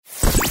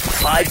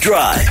5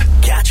 Drive.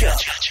 Catch up.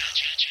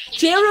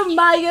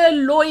 Jeremiah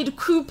Lloyd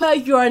Cooper,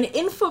 you're an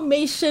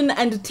information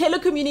and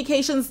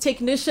telecommunications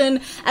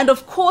technician and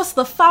of course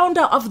the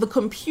founder of the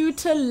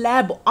Computer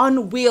Lab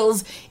on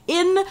Wheels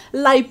in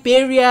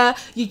Liberia.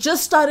 You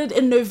just started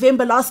in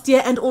November last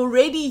year and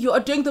already you are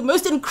doing the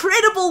most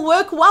incredible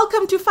work.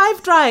 Welcome to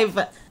 5 Drive.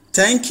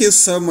 Thank you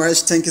so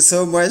much. Thank you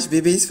so much,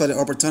 Bibi, for the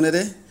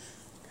opportunity.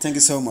 Thank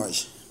you so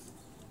much.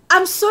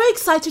 I'm so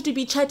excited to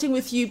be chatting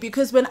with you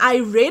because when I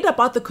read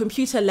about the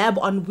Computer Lab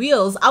on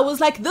Wheels, I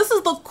was like, this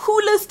is the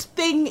coolest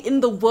thing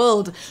in the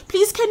world.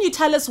 Please, can you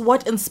tell us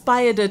what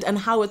inspired it and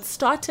how it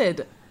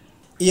started?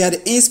 Yeah,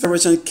 the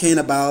inspiration came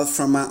about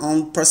from my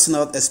own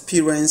personal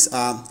experience.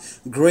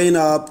 Growing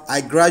up,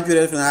 I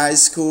graduated from high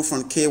school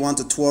from K1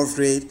 to 12th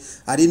grade.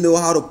 I didn't know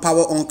how to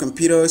power on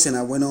computers, and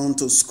I went on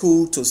to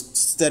school to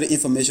study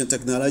information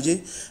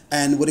technology.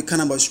 And with the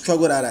kind of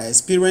struggle that I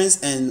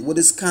experienced, and with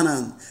this kind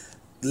of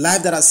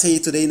life that I see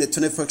today in the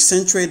 21st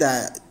century,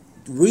 that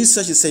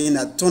research is saying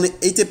that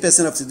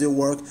 80% of today's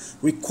work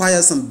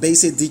requires some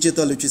basic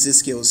digital literacy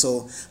skills.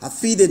 So I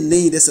feel the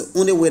need, that's the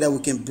only way that we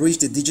can bridge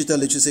the digital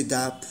literacy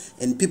gap,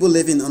 and people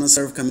living in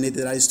underserved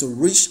communities, that is to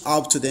reach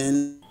out to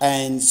them,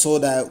 and so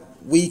that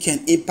we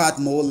can impact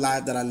more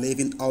lives that are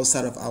living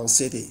outside of our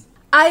city.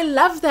 I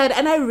love that.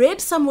 And I read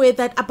somewhere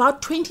that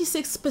about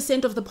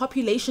 26% of the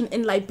population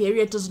in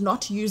Liberia does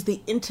not use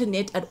the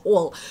internet at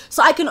all.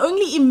 So I can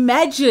only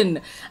imagine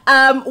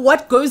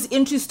what goes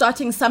into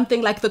starting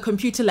something like the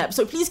Computer Lab.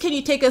 So please, can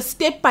you take us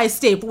step by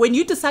step? When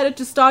you decided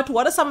to start,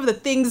 what are some of the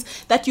things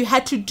that you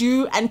had to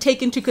do and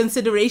take into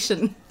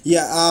consideration?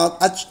 Yeah,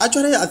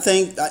 actually, I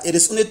think it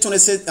is only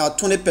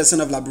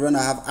 20% of Liberians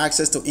have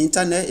access to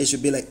internet. It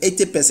should be like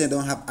 80%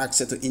 don't have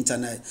access to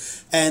internet.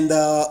 And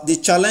the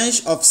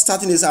challenge of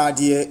starting this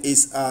idea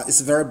is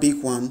a very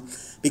big one,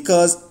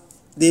 because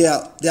there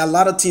are a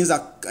lot of things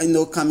that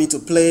come into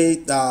play.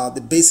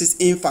 The basic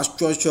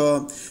infrastructure,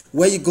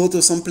 where you go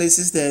to some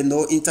places, there is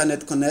no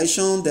internet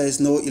connection, there is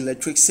no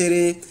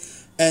electricity.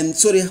 And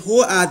so the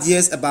whole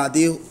idea about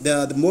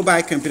the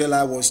mobile computer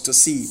lab was to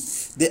see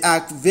there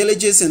are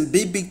villages and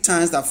big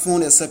towns that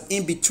found themselves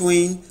in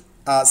between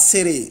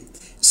city.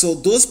 So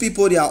those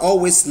people, they are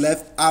always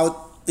left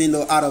out,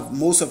 out of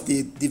most of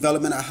the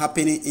development are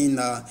happening in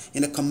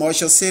a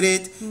commercial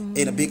city,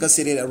 in a bigger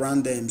city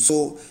around them.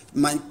 So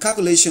my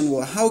calculation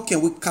was, how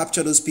can we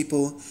capture those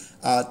people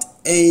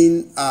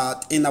in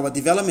our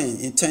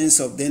development, in terms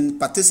of then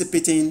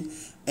participating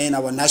in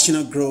our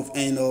national growth,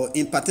 and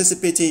in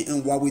participating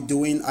in what we're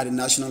doing at the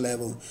national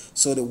level.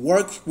 So the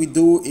work we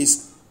do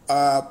is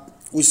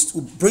we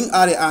bring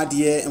out the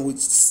idea, and we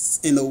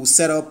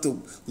set up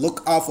to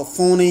look out for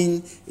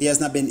funding. It has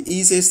not been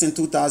easy. Since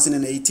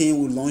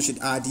 2018, we launched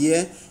the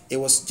idea. It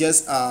was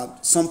just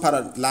some part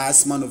of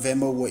last month,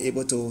 November, we were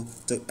able to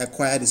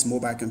acquire this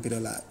mobile computer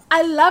lab.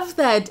 I love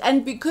that.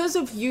 And because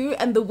of you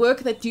and the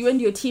work that you and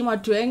your team are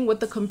doing with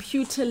the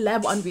Computer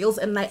Lab on Wheels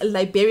in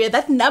Liberia,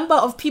 that number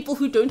of people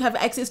who don't have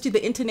access to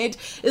the internet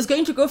is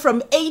going to go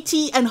from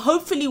 80, and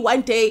hopefully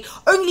one day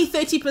only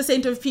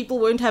 30% of people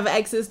won't have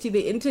access to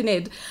the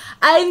internet.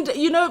 And,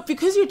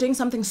 because you're doing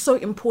something so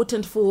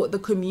important for the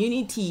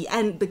community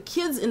and the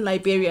kids in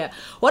Liberia,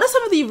 what are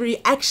some of the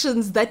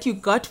reactions that you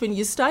got when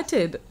you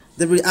started?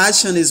 The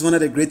reaction is one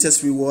of the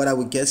greatest reward that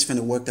we get from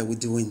the work that we're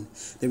doing.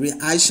 The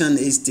reaction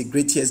is the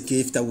greatest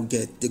gift that we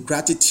get. The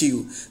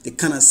gratitude, the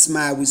kind of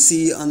smile we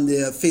see on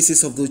the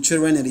faces of the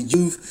children and the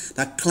youth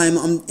that climb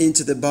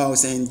into the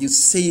bus, and you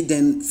see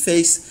them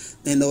face,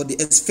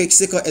 the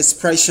physical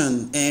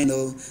expression, and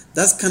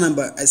that's kind of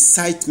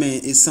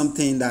excitement is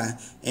something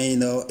that,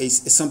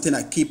 is something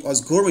that keep us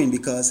going,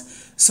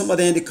 because some of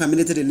them in the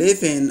community they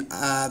live in,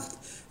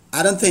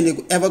 I don't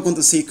think they're ever going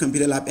to see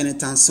computer lab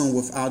anytime soon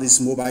without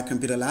this mobile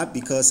computer lab,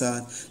 because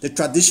the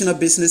traditional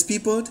business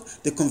people,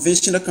 the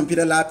conventional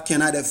computer lab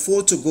cannot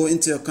afford to go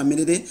into a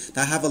community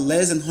that have a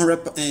less than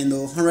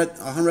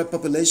 100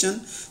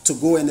 population to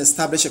go and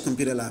establish a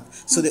computer lab.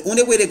 So the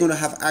only way they're going to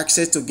have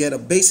access to get a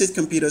basic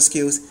computer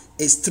skills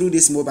is through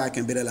this mobile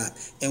computer lab.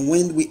 And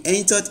when we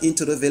entered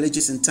into the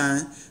villages in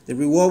town, the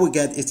reward we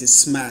get is the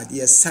smile,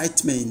 the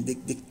excitement,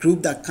 the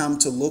group that come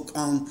to look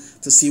on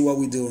to see what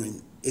we're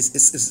doing.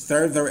 It's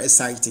very, very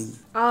exciting.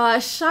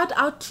 Shout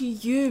out to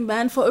you,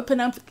 man, for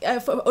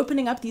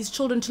opening up these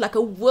children to like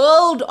a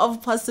world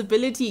of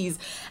possibilities.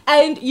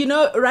 And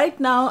right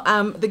now,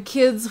 the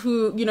kids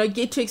who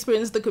get to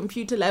experience the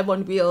Computer Lab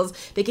on Wheels,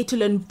 they get to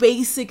learn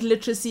basic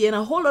literacy and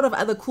a whole lot of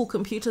other cool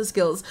computer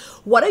skills.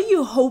 What are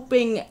you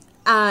hoping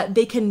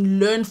they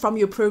can learn from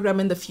your program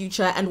in the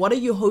future, and what are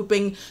you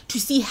hoping to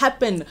see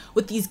happen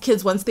with these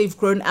kids once they've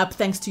grown up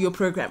thanks to your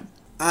program?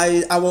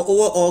 Our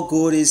overall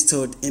goal is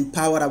to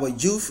empower our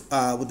youth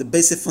with the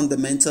basic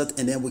fundamentals,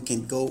 and then we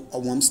can go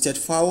one step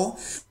forward.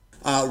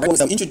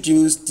 We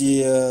introduce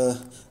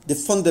the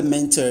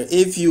fundamental.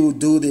 If you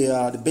do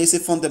the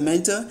basic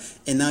fundamental,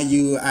 and now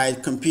you are a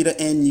computer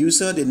end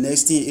user, the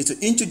next thing is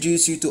to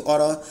introduce you to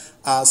other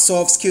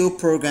soft skill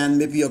program,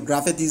 maybe your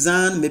graphic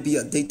design, maybe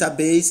your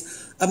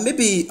database,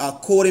 maybe a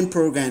coding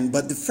program,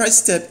 but the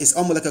first step is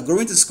almost like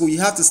going to school. You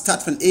have to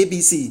start from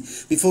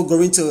ABC before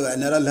going to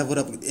another level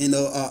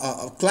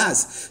of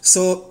class.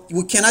 So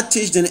we cannot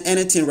teach them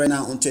anything right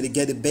now until they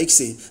get the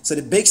basic. So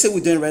the basic we're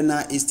doing right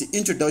now is the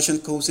introduction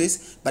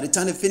courses. By the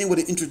time they finish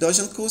with the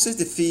introduction courses,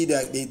 they see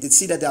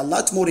that there are a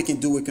lot more they can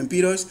do with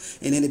computers,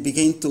 and then they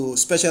begin to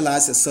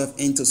specialize themselves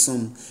into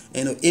some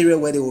area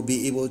where they will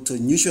be able to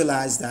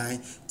neutralize that,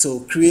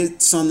 to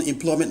create some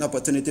employment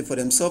opportunity for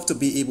themselves, to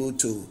be able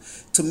to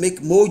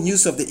make more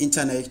use of the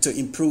internet to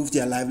improve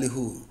their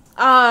livelihood.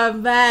 Oh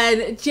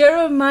man,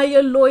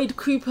 Jeremiah Lloyd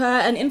Cooper,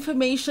 an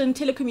information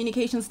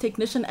telecommunications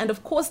technician and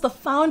of course the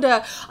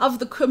founder of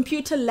the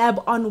computer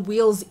lab on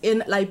Wheels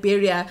in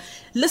Liberia.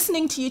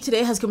 Listening to you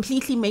today has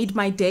completely made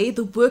my day.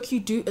 The work you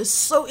do is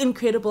so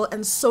incredible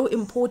and so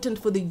important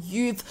for the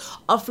youth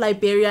of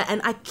Liberia,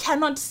 and I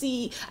cannot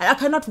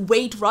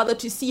wait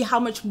to see how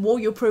much more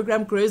your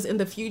program grows in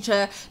the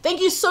future.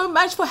 Thank you so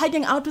much for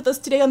hanging out with us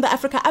today on the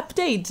Africa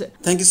Update.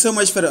 Thank you so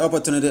much for the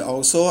opportunity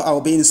also. I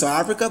will be in South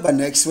Africa, but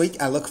next week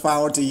I look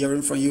forward to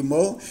hearing from you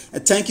more.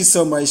 And thank you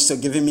so much for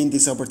giving me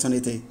this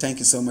opportunity. Thank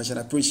you so much, and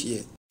I appreciate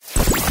it.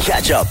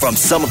 Catch up from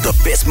some of the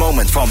best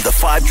moments from the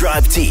 5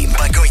 Drive team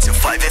by going to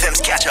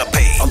 5FM's catch-up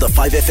page on the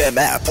 5FM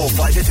app or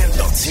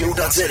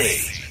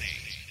 5FM.co.za.